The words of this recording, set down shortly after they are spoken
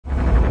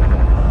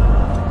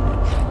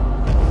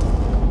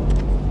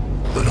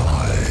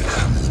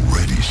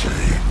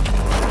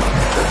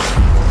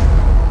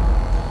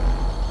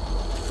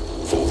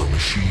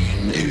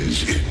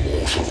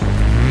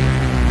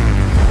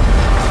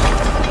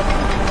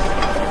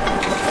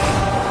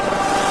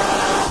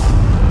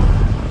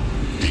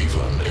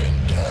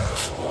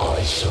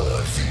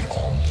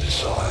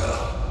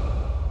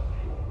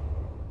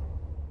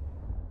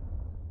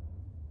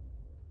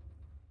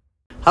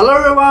Hello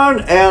everyone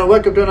and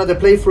welcome to another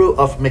playthrough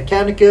of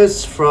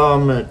Mechanicus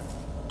from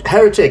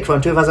Heretek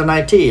from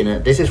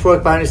 2019. This is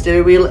Fork behind the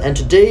steering wheel and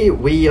today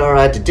we are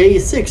at day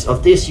 6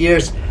 of this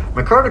year's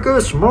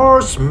Mechanicus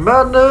Mars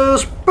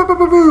Madness.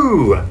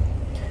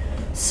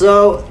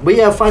 So we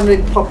have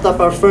finally popped up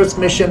our first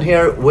mission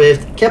here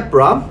with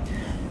Kepra,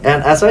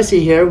 and as I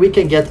see here we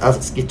can get a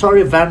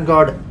Skitari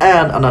Vanguard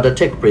and another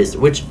Tech Priest,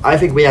 which I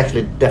think we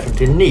actually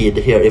definitely need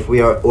here if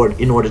we are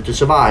in order to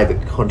survive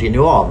and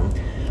continue on.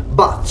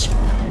 But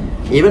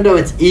even though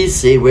it's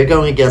easy, we're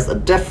going against a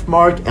Death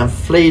Mark and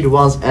Flayed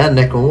Ones and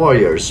Necron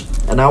Warriors,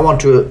 and I want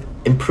to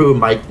improve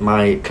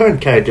my current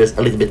characters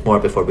a little bit more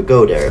before we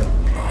go there.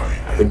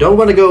 We don't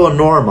want to go on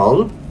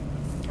normal,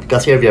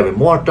 because here we have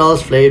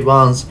Immortals, Flayed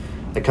Ones,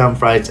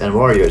 Acamphrites and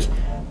Warriors.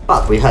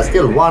 But we have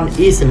still one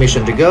easy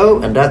mission to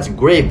go, and that's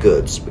Grave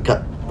Goods.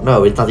 Because,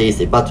 no, it's not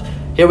easy, but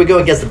here we go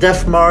against the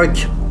Death Mark,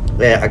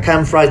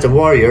 Acamphrites and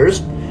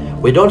Warriors.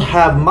 We don't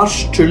have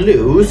much to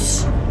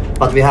lose,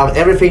 but we have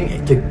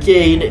everything to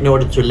gain in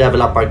order to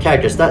level up our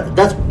characters.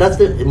 That's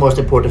the most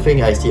important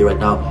thing I see right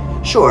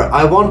now. Sure,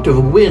 I want to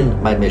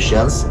win my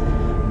missions,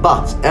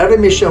 but every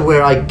mission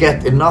where I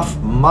get enough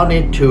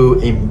money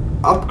to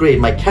upgrade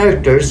my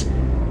characters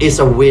is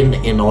a win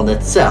in on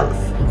itself.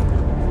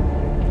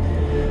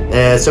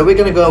 So we're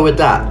gonna go with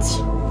that.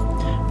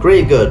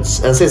 Grave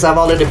Goods, and since I've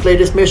already played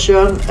this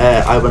mission,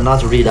 I will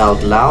not read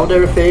out loud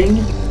everything.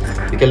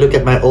 You can look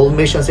at my old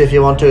missions if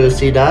you want to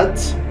see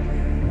that.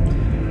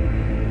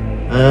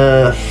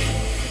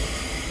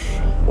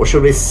 Or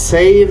should we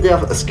save the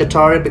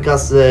Skitari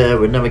because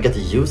we never get to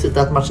use it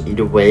that much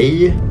either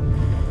way?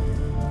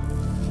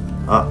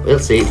 We'll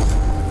see.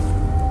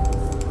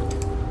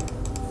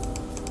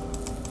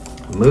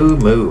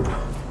 Move.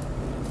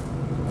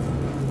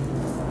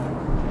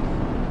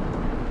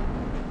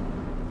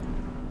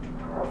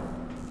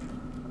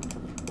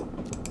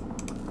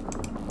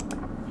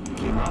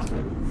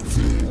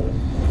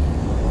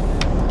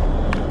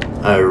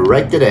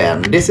 Right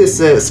then, this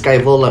is a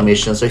Skyvola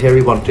mission, so here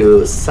we want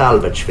to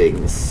salvage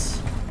things.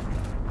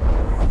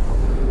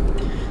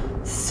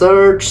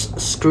 Search,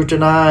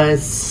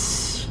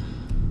 scrutinize,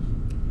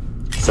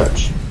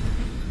 search.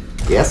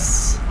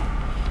 Yes.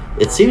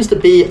 It seems to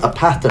be a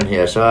pattern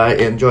here, so I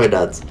enjoy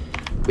that.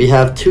 We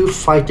have 2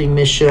 fighting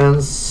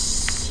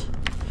missions.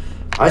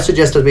 I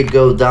suggest that we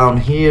go down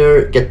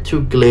here, get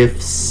 2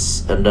 glyphs,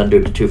 and then do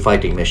the 2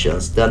 fighting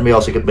missions. Then we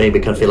also maybe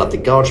can fill up the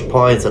gauge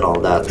points and all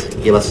that.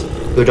 Give us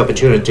good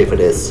opportunity for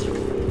this.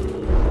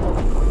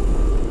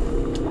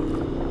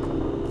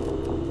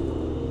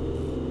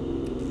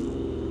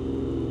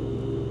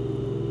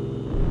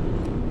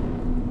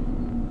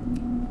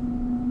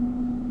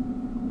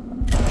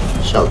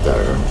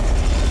 Shelter.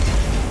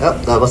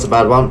 Yep, that was a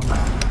bad one.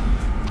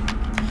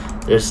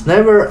 There's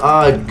never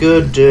a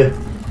good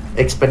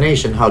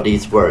explanation how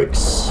these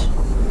works.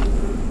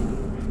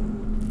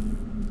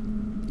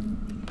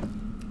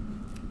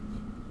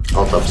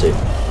 Autopsy.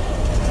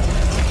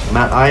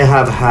 Man, I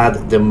have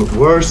had the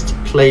worst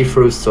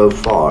playthrough so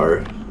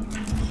far.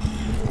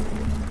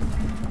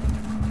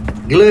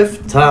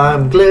 Glyph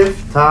time,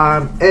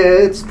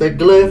 it's the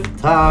glyph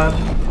time.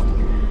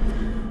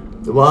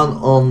 The one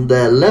on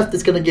the left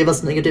is gonna give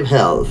us negative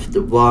health.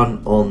 The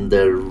one on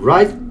the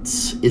right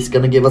is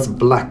gonna give us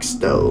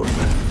Blackstone.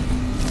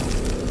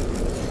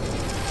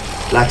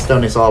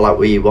 Blackstone is all that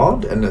we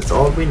want, and it's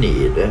all we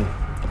need.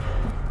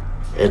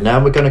 And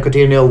now we're gonna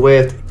continue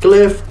with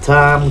glyph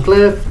time,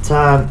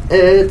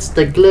 it's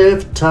the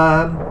glyph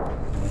time.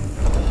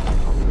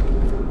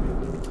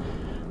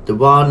 The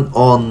one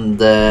on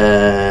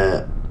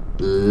the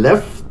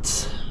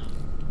left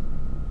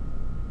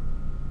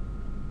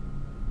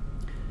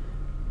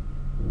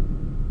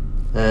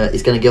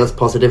is gonna give us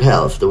positive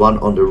health. The one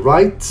on the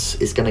right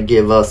is gonna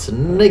give us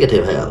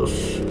negative health.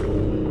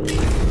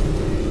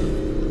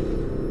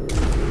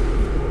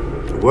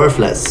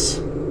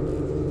 Worthless.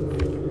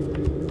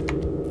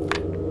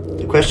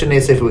 The question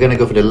is if we're gonna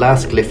go for the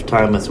last glyph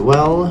time as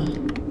well.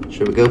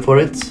 Should we go for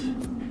it?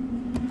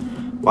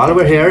 While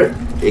we're here,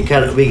 we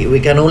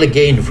can only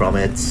gain from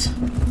it,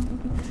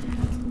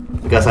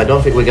 because I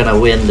don't think we're gonna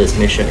win this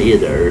mission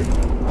either.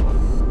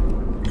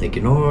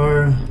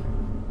 Ignore.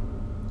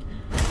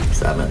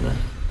 Examine.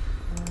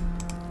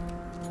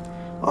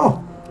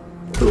 Oh,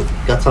 cool.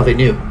 Got something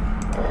new.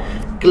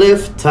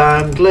 Glyph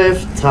time,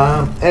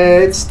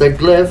 it's the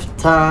glyph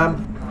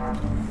time.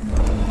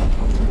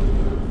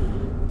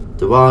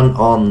 The one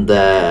on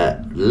the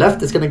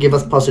left is gonna give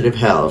us positive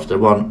health. The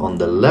one on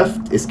the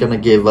left is gonna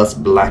give us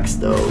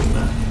Blackstone.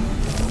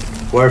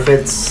 Worth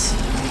it.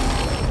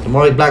 The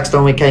more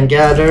Blackstone we can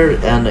gather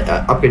and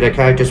upgrade our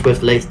characters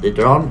with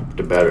later on,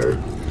 the better.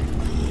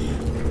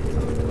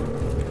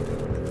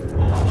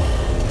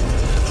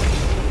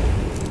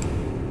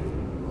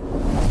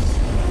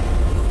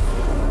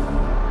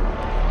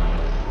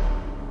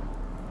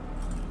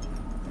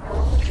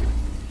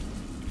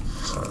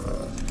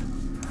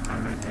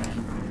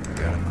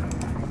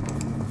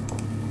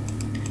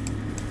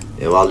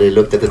 You've already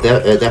looked at the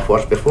Death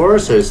Watch before,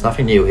 so there's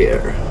nothing new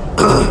here.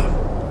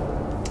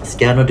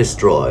 Scan or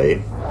destroy.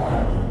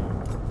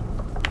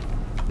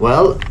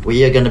 Well,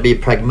 we are gonna be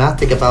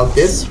pragmatic about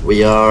this.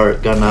 We are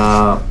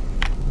gonna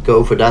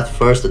go for that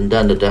first and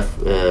then the Death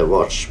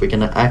Watch. We're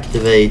gonna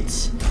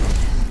activate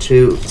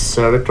 2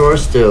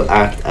 servitors to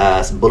act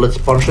as bullet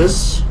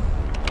sponges.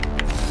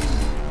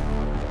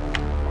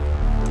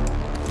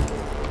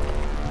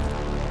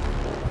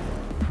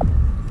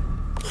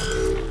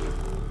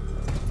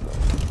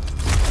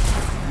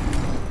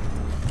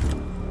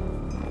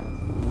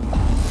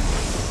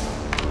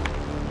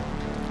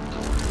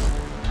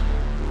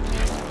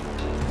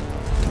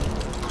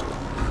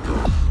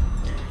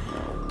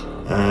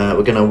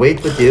 We're gonna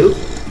wait with you.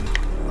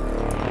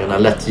 I'm gonna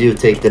let you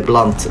take the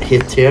blunt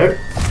hit here.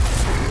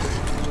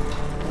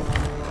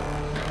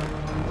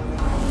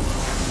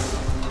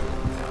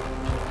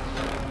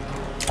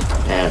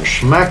 And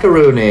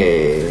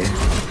schmackaroony.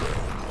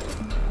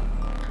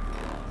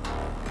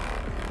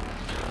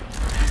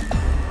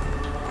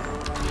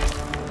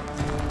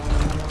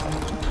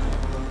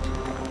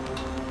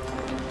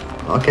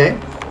 Okay.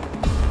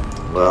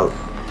 Well,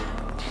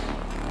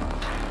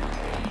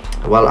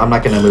 I'm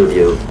not gonna move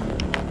you.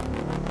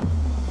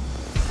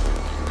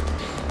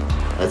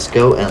 Let's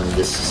go and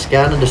just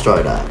scan and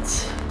destroy that.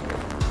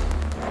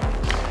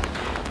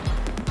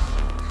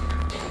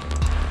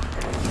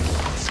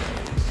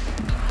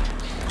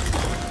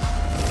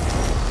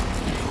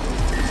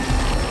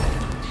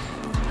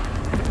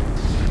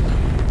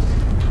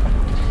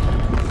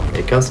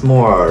 Here comes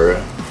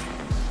more.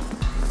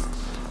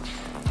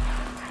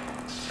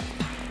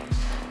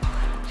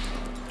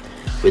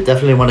 We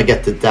definitely want to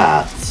get to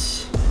that.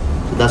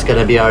 So that's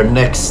gonna be our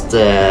next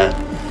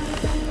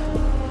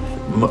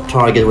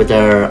target with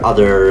our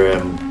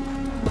other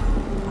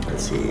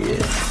let's see,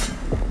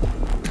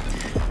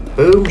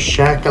 boom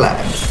shakalak.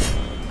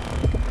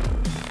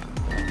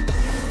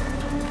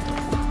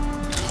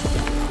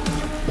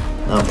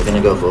 Now we're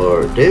gonna go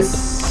for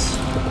this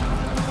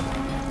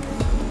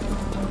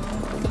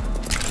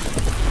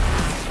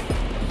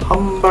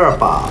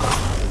Humbarapa,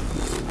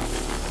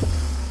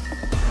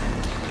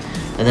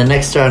 and the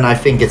next turn I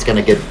think it's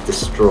gonna get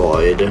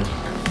destroyed.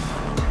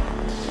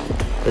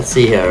 Let's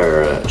see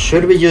here.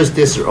 Should we use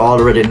this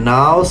already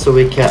now so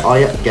we can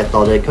get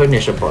all the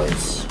cognition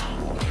points?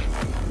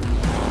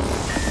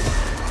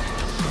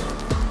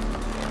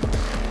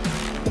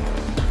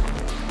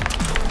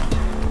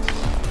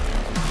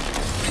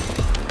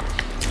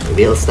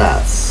 Reveal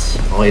stats.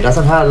 Oh, he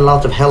doesn't have a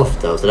lot of health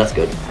though, so that's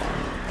good.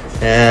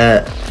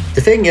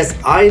 The thing is,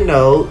 I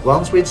know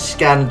once we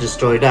scan and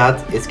destroy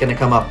that, it's gonna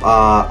come up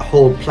a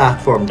whole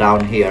platform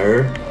down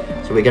here.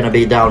 So we're gonna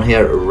be down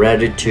here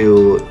ready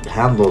to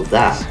handle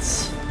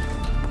that.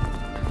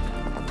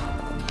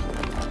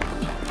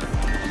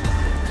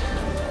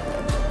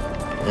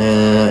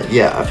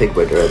 Yeah, I think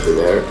we're ready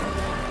there.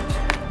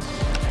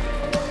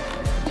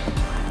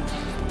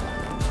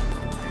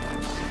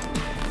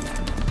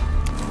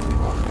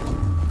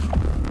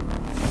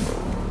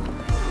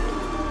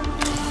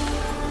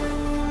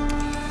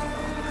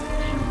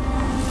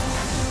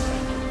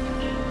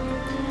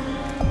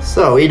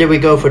 So either we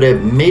go for the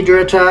major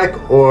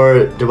attack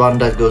or the one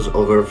that goes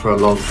over for a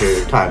long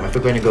period of time. If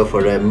we're going to go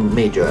for the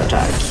major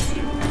attack.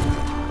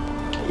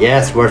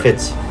 Yes, worth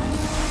it.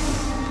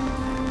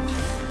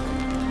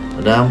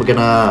 And then we're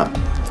gonna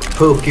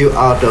poke you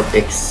out of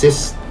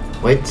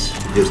wait,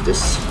 use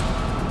this.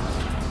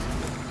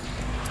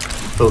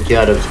 Poke you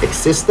out of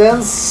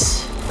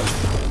existence.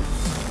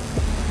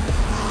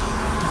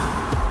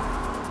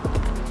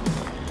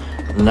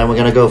 And then we're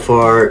gonna go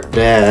for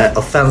the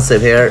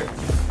offensive here.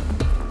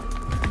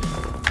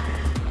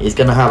 He's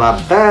gonna have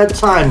a bad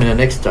time in the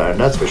next turn,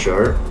 that's for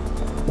sure.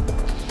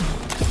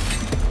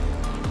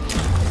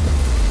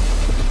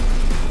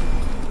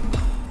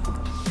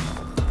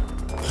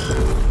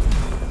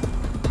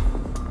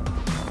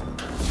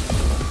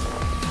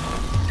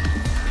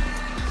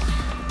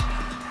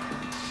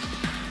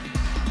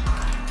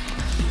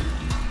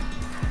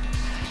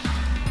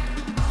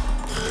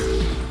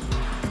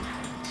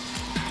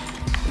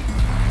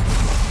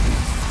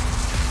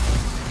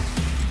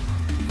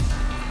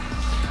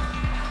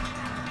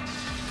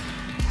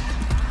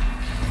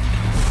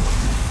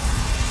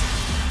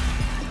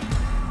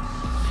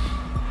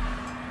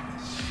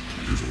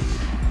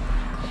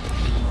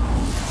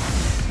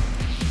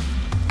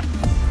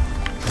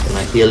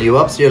 Heal you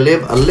up so you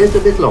live a little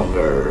bit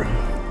longer.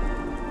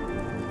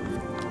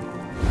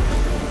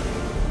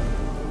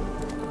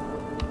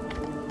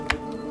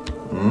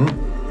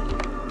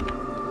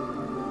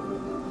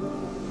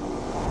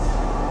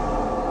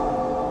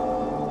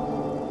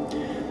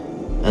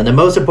 And the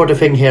most important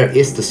thing here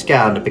is to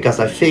scan,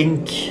 because I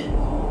think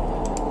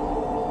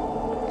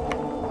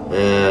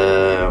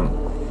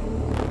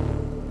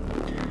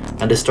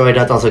and destroy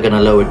that also gonna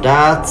lower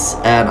that,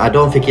 and I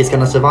don't think he's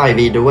gonna survive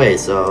either way,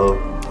 so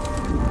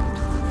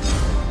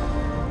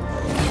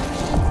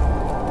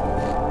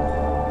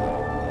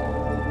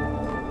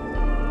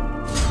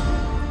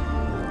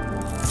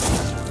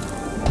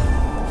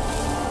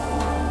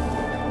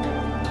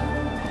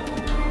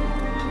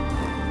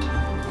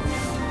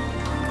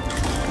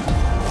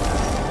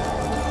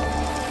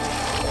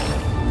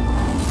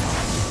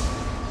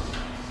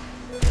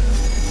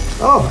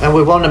Oh, and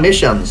we won a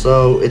mission,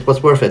 so it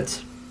was worth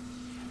it.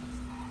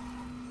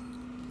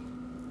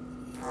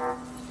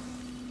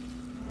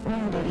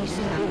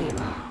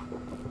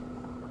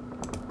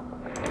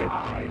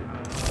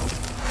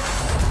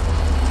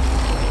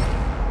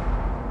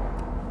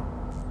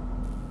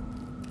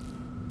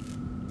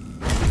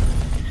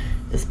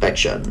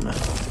 Inspection.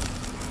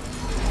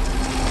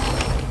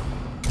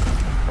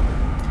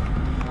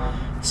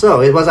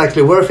 So it was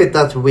actually worth it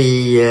that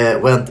we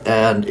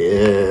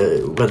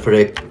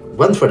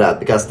went for that,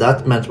 because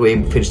that meant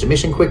we finished the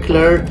mission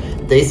quicker.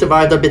 They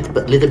survived a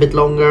little bit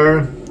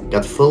longer.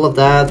 Got full of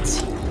that.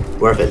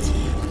 Worth it.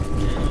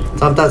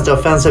 Sometimes the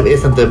offensive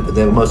isn't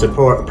the most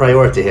important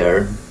priority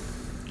here.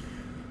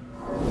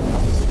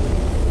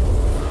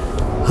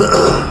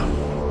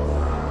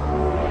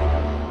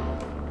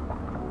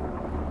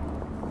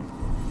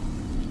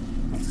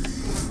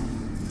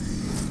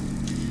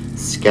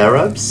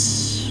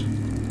 Scarabs.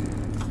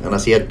 And I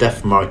see a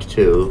death mark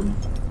too.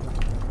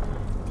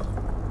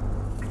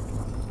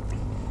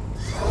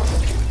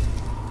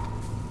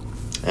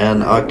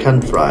 And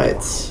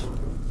Arcanthrites.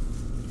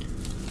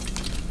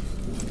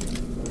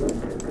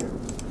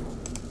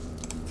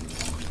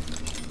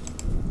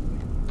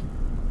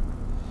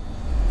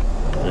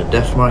 And a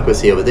death mark we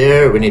see over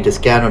there. We need to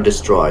scan or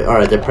destroy.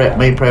 Alright, the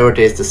main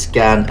priority is to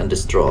scan and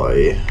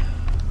destroy.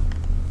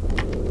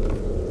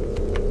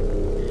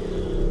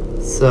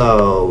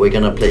 So we're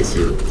gonna place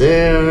you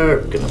there.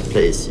 We're gonna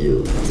place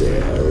you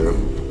there.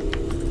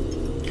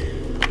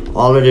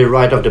 Already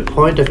right off the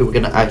point, I think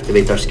we're gonna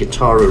activate our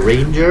Skitaru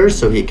Ranger,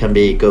 so he can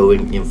be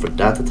going in for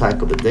that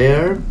attack over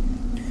there.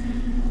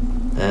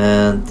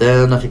 And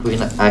then I think we're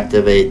gonna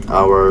activate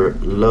our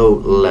low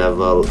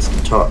level,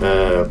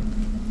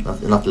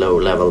 not low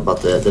level,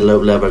 but the low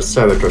level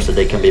servitor, so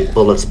they can be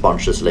bullet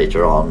sponges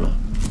later on.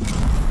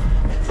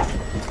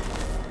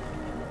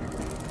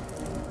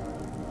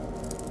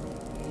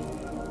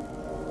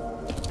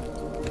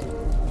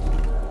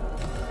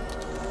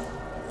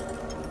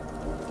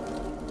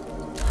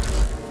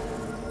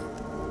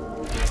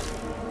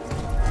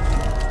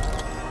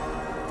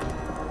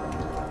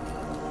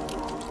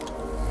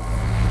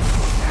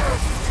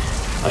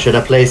 I should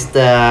have placed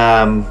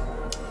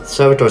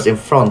servitors in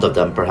front of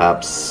them,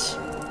 perhaps.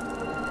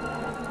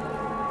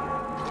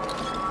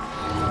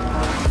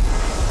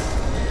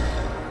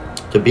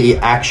 To be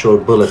actual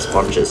bullet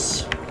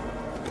sponges.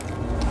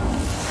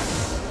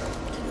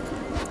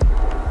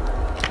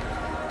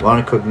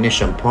 One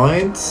cognition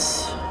point.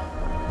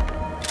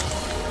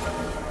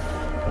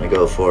 I'm gonna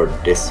go for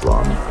this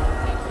one.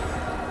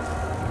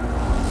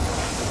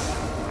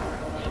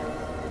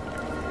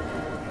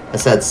 I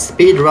said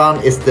speed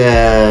run is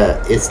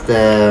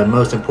the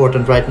most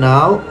important right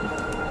now.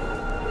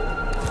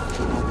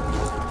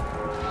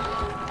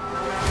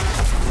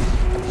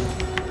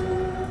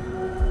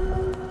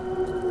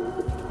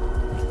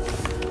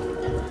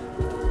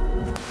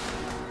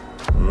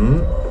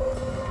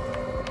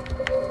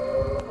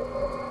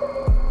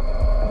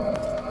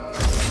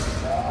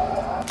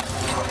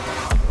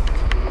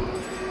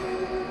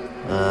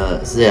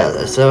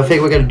 So I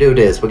think we're gonna do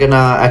this. We're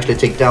gonna actually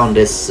take down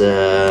this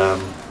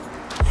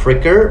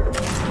Fricker.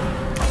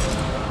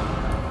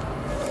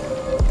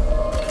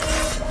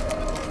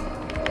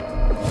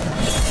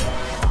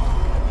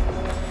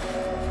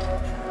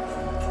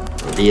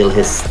 Reveal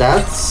his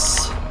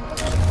stats.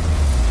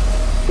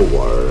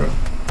 4.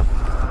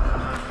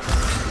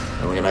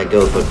 And we're gonna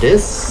go for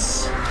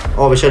this.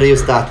 Oh, we should have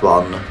used that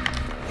one.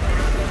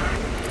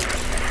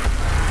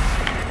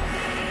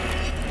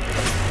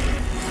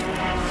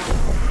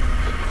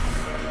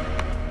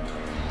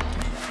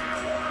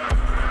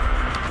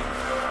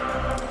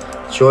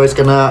 Sure, he's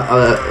gonna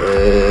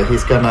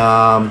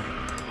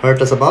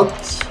hurt us a lot,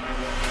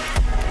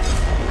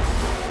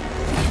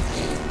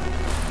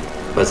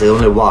 but it's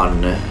only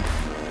one.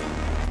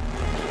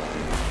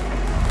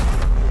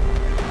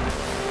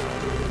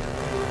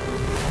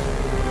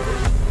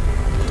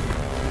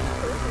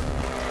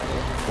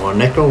 More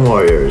Necron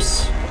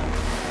Warriors.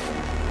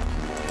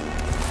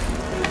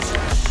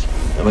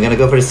 And we're gonna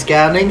go for the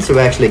scanning, so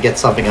we actually get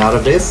something out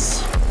of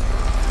this.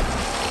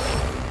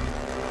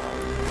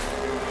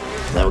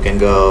 Then we can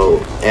go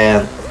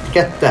and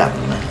get them.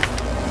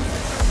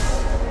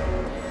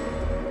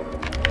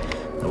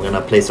 I'm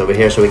gonna place over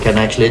here so we can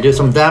actually do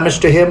some damage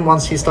to him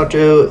once he starts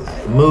to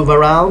move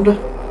around.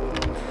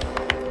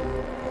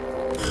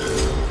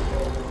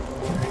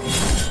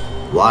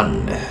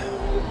 1.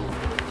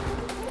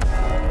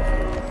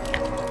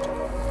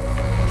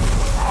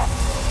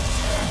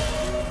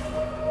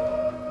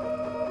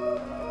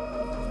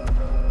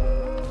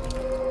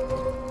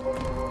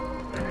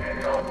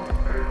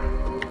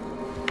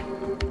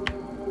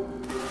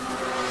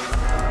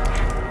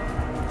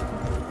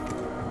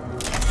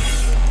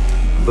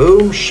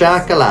 Boom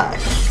shakalak.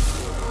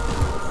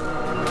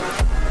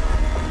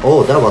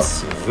 Oh, that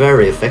was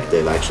very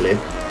effective actually.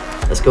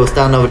 Let's go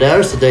stand over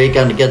there so they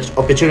can get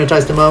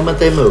opportunized the moment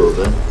they move.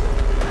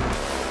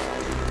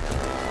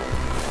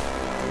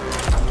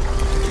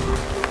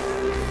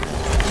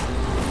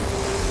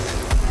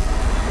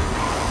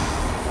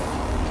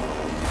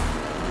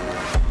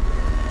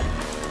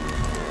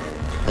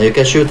 You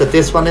can shoot at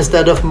this one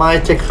instead of my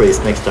tech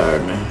priest next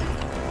turn.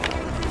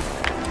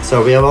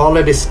 So we have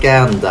already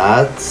scanned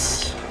that.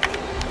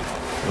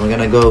 And we're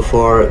gonna go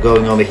for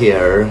going over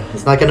here.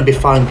 It's not gonna be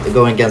fun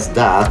going against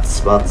that,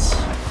 but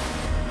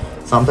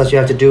sometimes you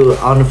have to do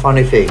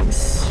unfunny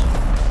things.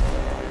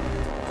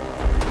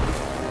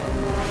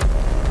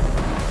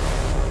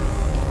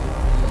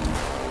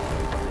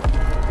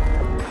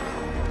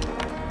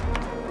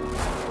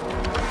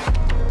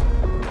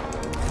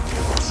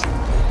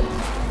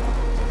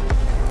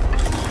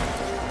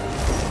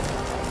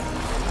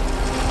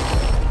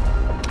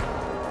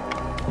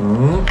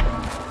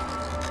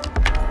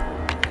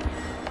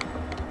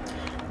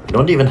 We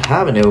don't even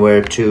have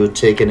anywhere to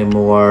take any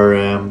more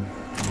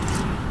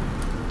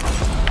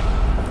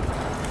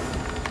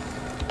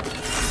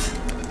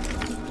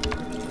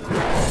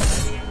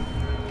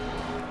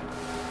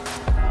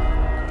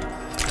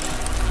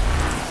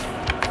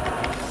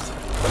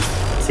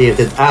see if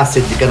the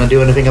acid is gonna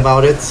do anything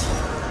about it.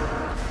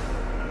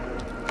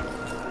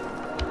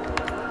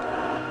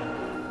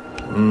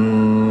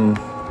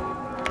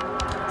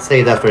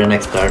 Save that for the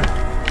next turn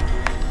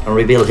and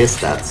reveal his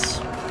stats.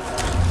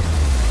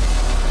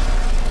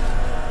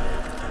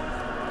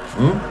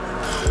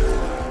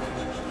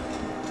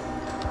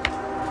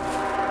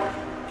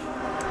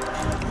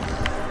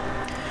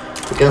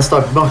 We can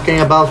start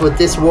knocking about with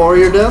this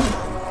warrior then.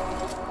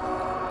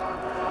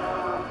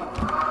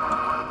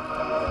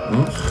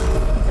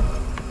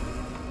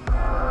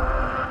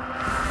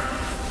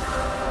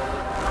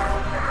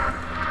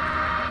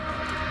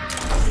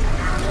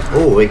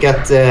 Oh, we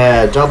got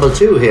double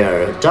 2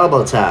 here,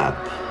 double tap.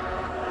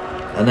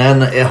 And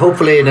then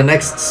hopefully in the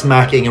next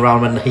smacking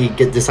around when he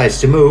decides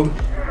to move,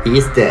 he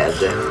is dead.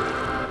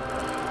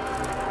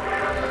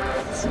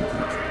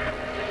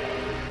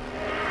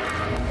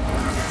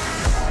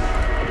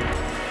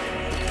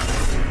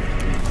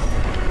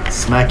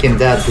 Smack him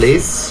dead,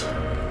 please.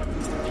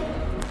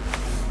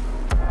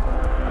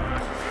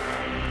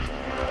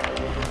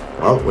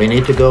 Well, we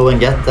need to go and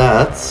get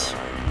that.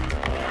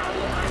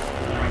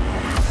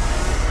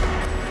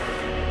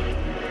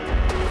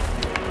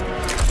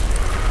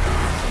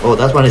 Oh,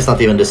 that one is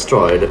not even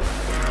destroyed.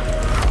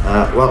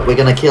 Well, we're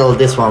gonna kill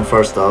this one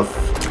first off.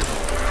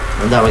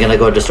 And then we're gonna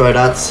go destroy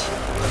that.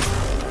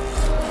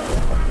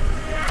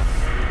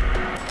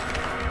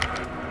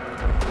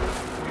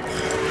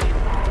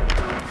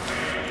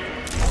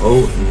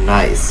 Oh,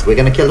 nice. We're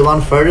gonna kill the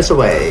one furthest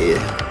away.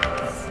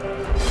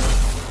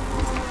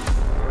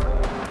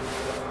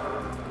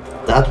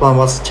 That one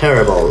was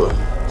terrible.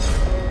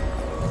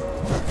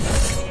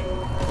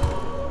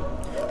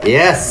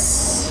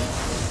 Yes!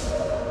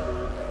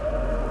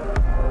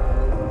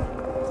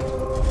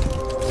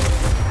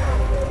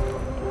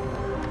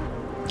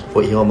 Oh,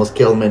 he almost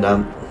killed me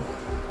then.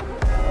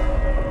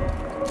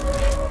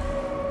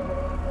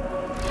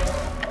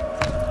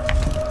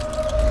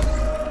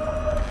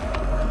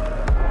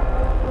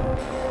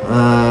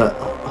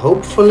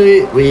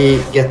 Hopefully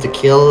we get the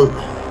kill.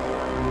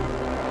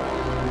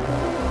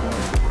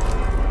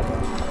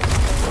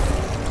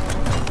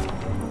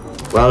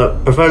 Well,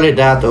 preferably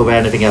that over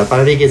anything else, but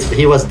I think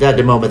he was dead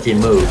the moment he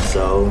moved,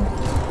 so...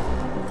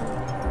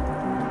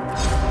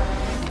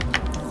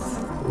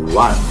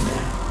 1.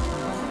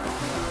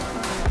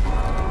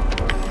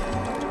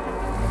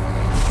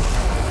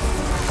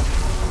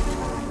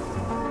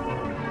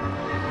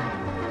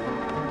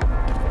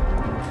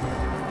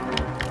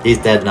 He's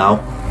dead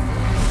now.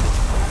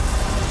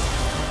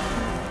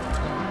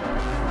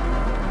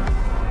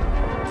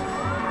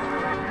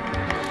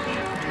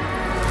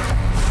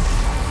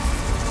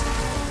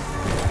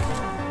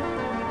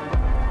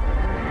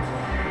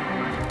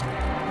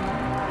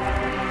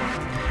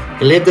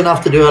 He lived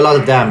enough to do a lot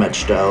of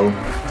damage though.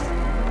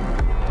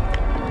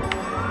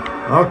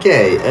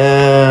 Okay,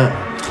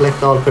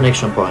 collect all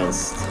connection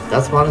points.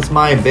 That one is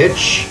mine,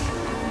 bitch.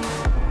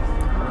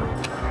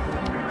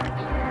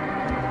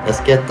 Let's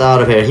get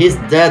out of here. He's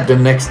dead the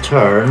next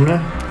turn.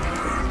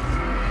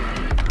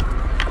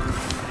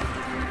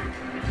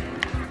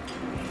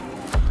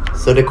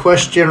 So the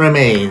question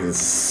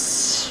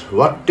remains,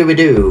 what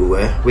do?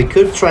 We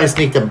could try and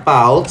sneak them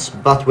out,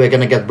 but we're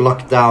gonna get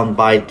blocked down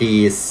by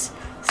these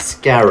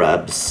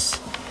scarabs.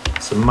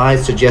 So my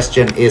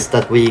suggestion is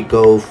that we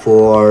go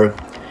for...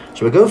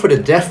 Should we go for the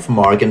death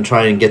mark and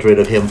try and get rid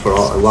of him for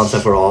once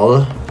and for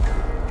all?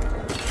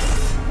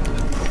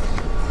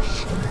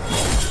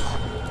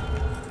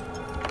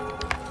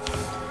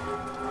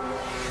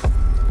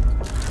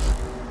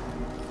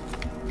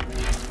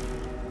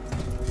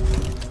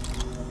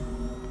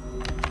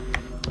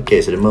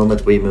 Okay, so the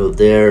moment we move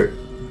there,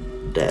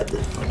 dead.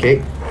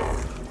 Okay.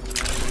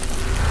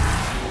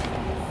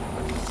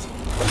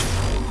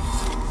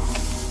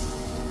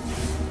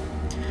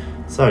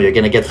 So you're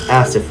gonna get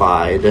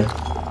acidified.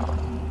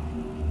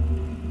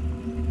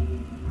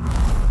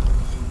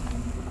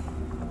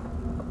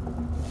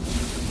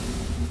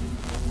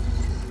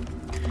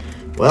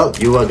 Well,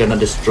 you are gonna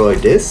destroy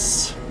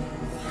this.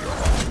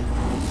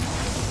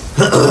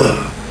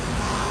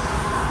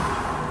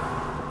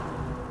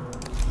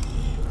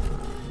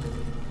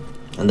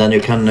 And then you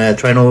can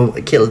try to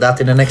kill that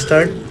in the next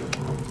turn.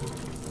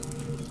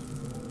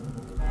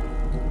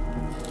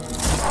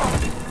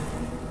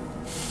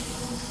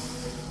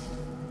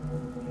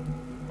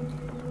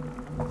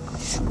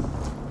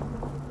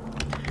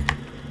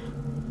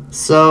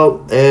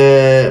 So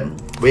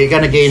we're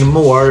gonna gain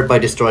more by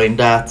destroying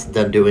that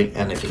than doing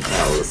anything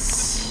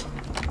else.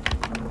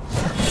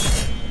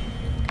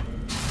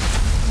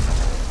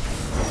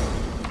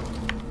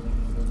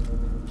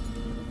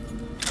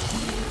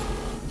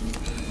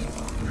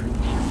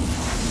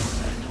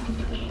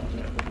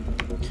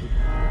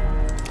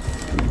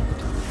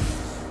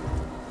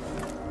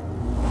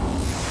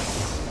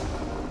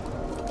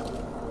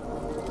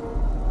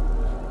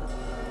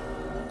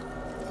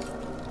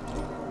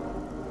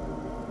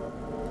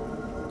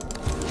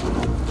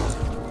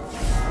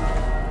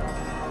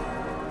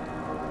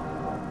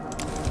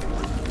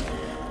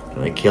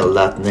 Gonna kill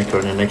that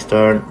Necro in the next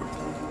turn.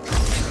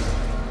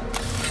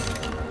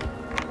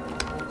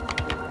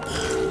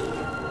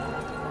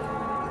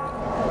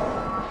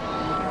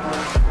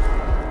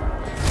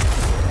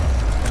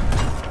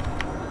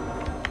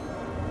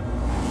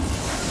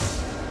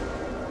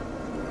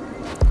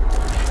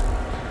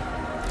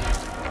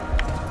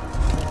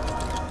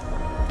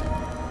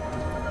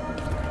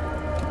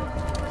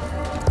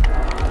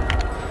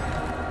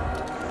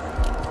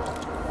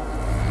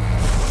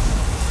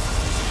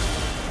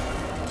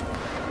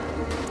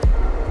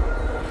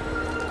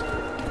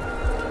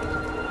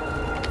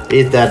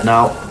 He's dead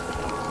now.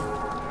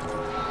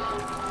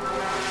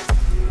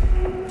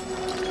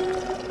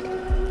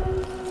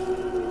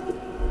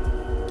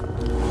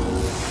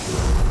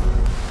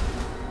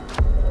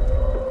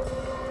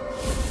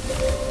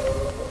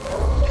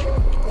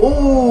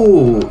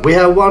 Oh, we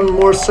have one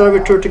more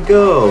servitor to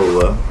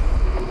go.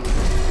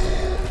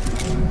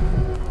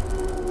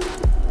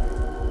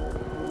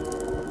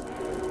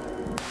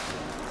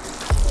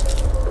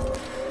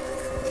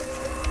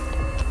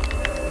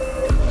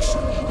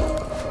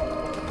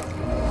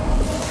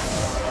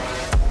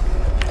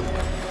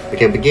 We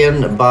can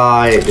begin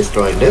by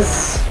destroying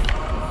this.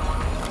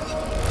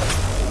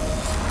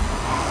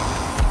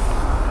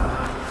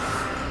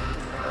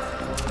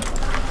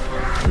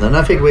 And then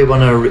I think we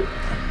want to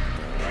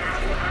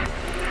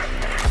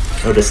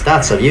know the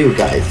stats of you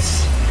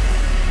guys.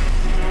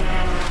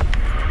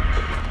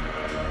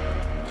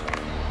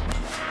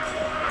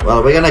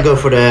 Well, we're gonna go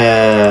for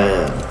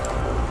the...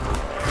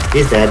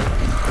 He's dead.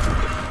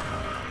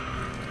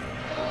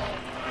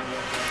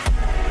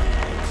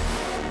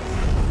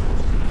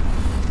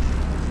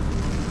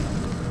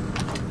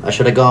 I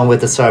should have gone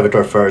with the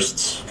servitor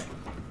first.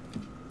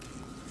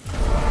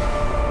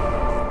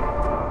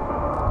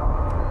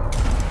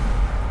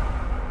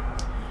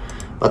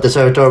 But the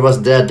servitor was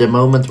dead the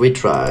moment we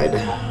tried.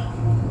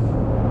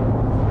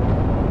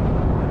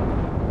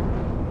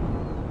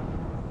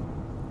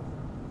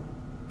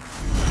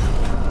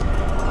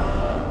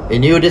 We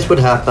knew this would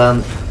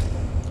happen.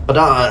 But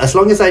as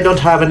long as I don't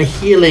have any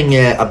healing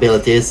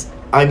abilities,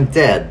 I'm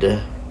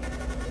dead.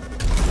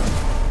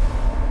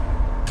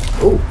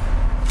 Oh.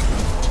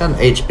 10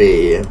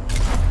 HP.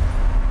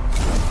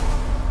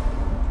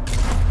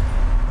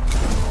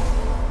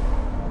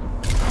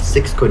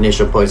 Six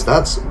cognition points,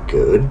 that's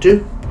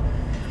good.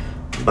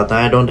 But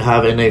I don't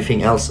have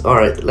anything else.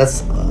 Alright,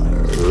 let's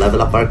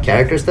level up our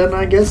characters then,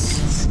 I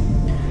guess.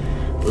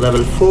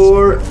 Level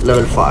 4,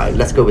 level 5.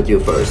 Let's go with you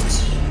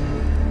first.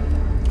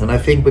 And I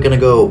think we're gonna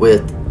go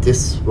with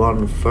this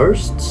one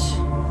first.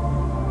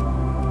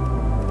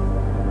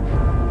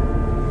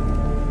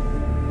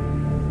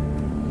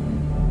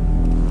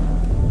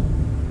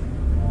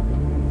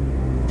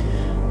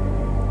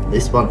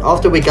 This one,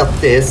 after we got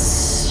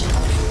this,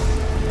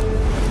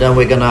 then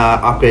we're gonna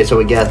upgrade so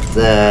we get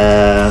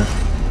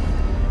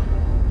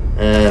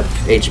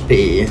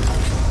HP.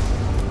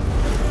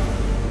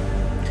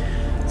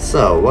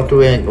 So, what do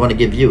we want to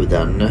give you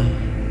then?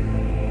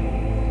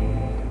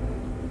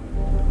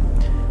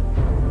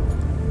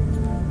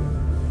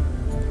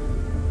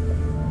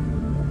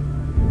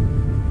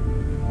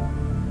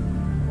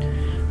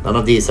 None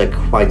of these are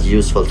quite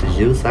useful to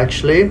use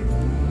actually.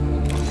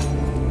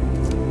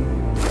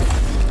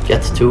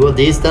 Get 2 of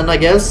these then, I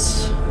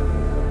guess.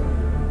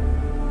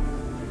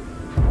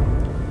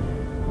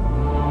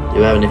 Do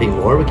you have anything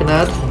more we can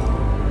add?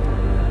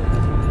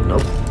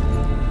 Nope.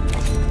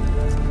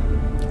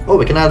 Oh,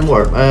 we can add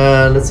more.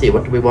 Let's see,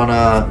 what do we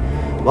wanna...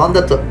 One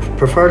that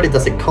preferably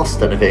doesn't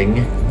cost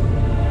anything.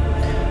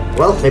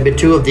 Well, maybe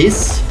 2 of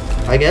these,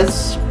 I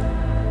guess.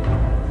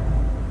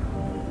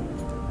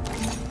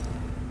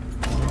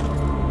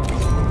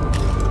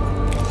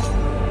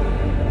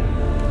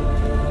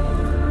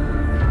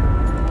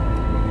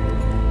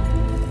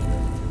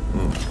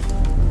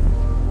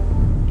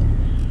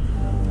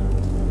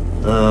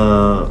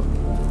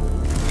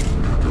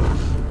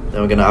 Then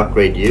we're gonna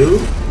upgrade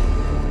you.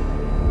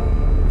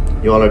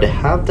 You already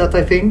have that,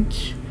 I think.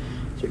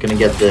 So you're gonna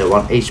get the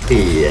 1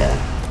 HP.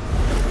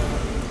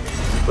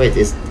 Wait,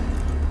 is...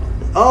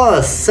 Oh,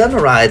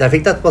 Sunride. I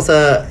think that was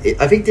a...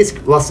 I think this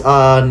was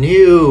a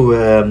new...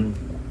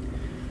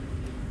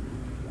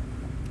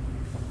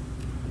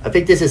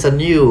 think this is a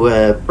new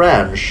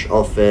branch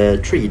of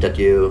tree that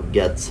you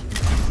get.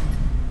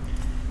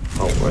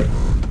 Alright.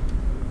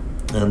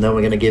 And then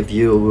we're gonna give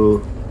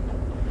you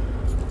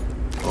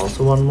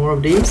also one more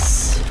of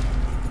these.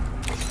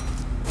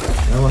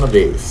 And one of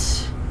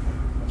these.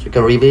 So you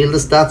can reveal the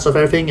stats of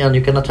everything and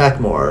you can attack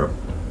more.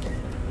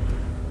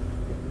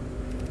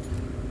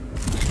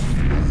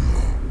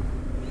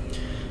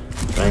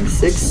 Rank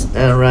 6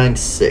 and rank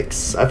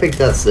 6. I think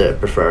that's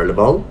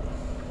preferable.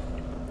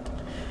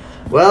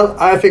 Well,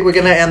 I think we're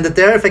gonna end it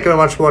there. Thank you very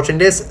much for watching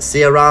this. See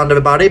you around,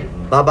 everybody.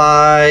 Bye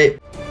bye.